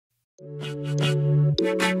For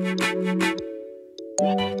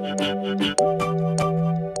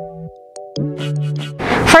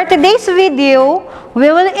today's video, we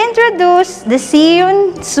will introduce the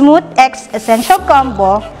Zhiyun Smooth X Essential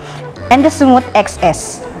Combo and the Smooth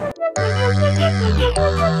XS.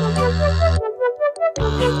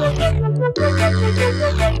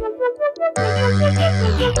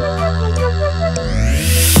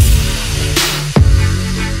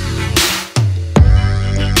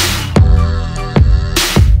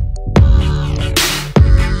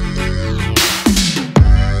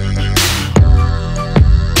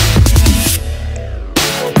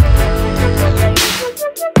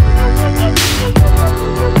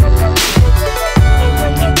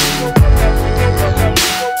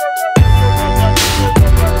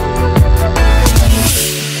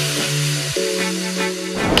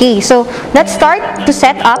 Okay, so let's start to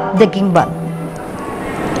set up the gimbal.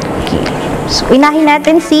 Okay, so inahin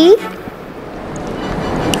natin si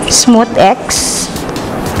Smooth X.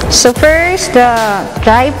 So first, the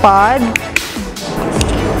tripod.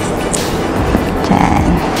 Yan.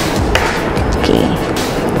 Okay.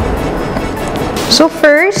 So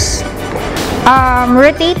first,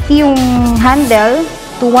 rotate yung handle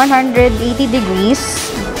to 180 degrees.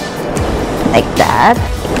 Like that.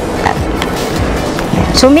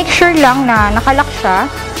 So, make sure lang na nakalock siya.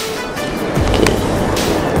 Okay.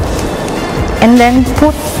 And then,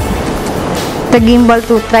 put the gimbal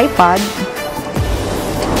to tripod.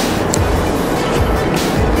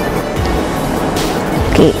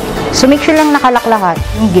 Okay. So, make sure lang nakalock lahat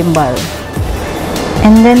yung gimbal.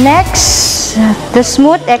 And then, next, the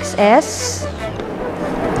Smooth XS.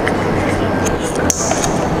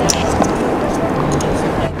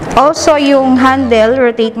 Also, yung handle,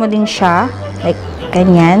 rotate mo din siya. Like,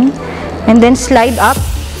 ganyan. And then, slide up.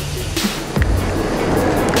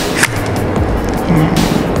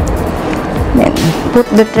 Then, put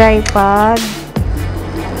the tripod.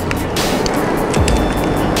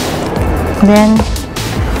 Then,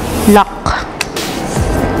 lock.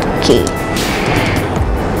 Okay.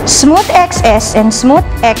 Smooth XS and Smooth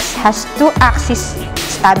X has 2-axis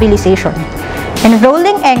stabilization. And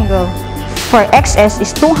rolling angle for XS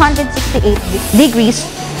is 268 degrees.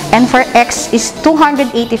 And for X is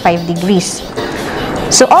 285 degrees.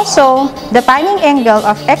 So also, the panning angle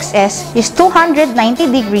of XS is 290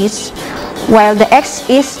 degrees, while the X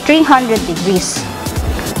is 300 degrees.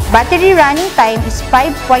 Battery running time is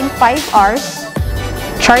 5.5 hours.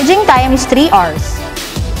 Charging time is 3 hours.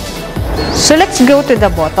 So let's go to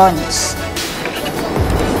the buttons.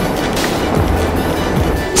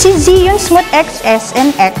 Si Zhiyun Smooth XS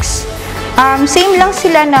and X, same lang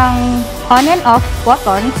sila ng on and off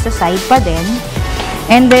button sa side pa din.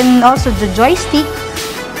 And then also the joystick,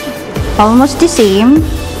 almost the same.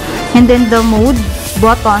 And then the mode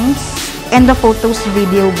buttons and the photos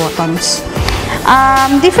video buttons.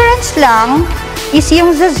 Difference lang is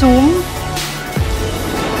yung sa zoom,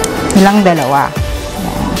 lang dalawa.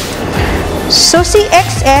 So si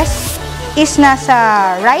XS is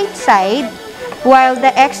nasa right side while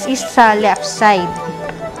the X is sa left side.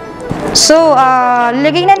 So,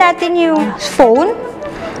 lagay na natin yung phone.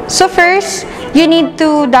 So, first, you need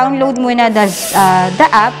to download muna the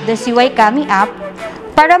app, the CY Kami app,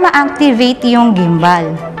 para ma-activate yung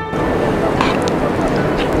gimbal.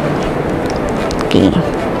 Okay.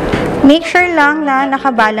 Make sure lang na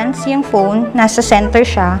nakabalance yung phone, nasa center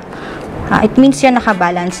siya. It means yan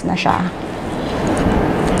nakabalance na siya.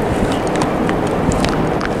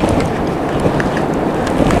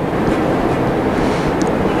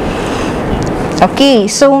 Okay,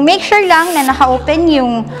 so make sure lang na naka-open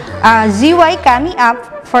yung ZY Kami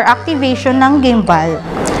app for activation ng gimbal.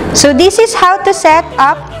 So this is how to set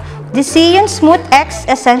up the Zhiyun Smooth X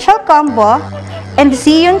Essential Combo and the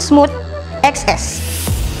Zhiyun Smooth XS.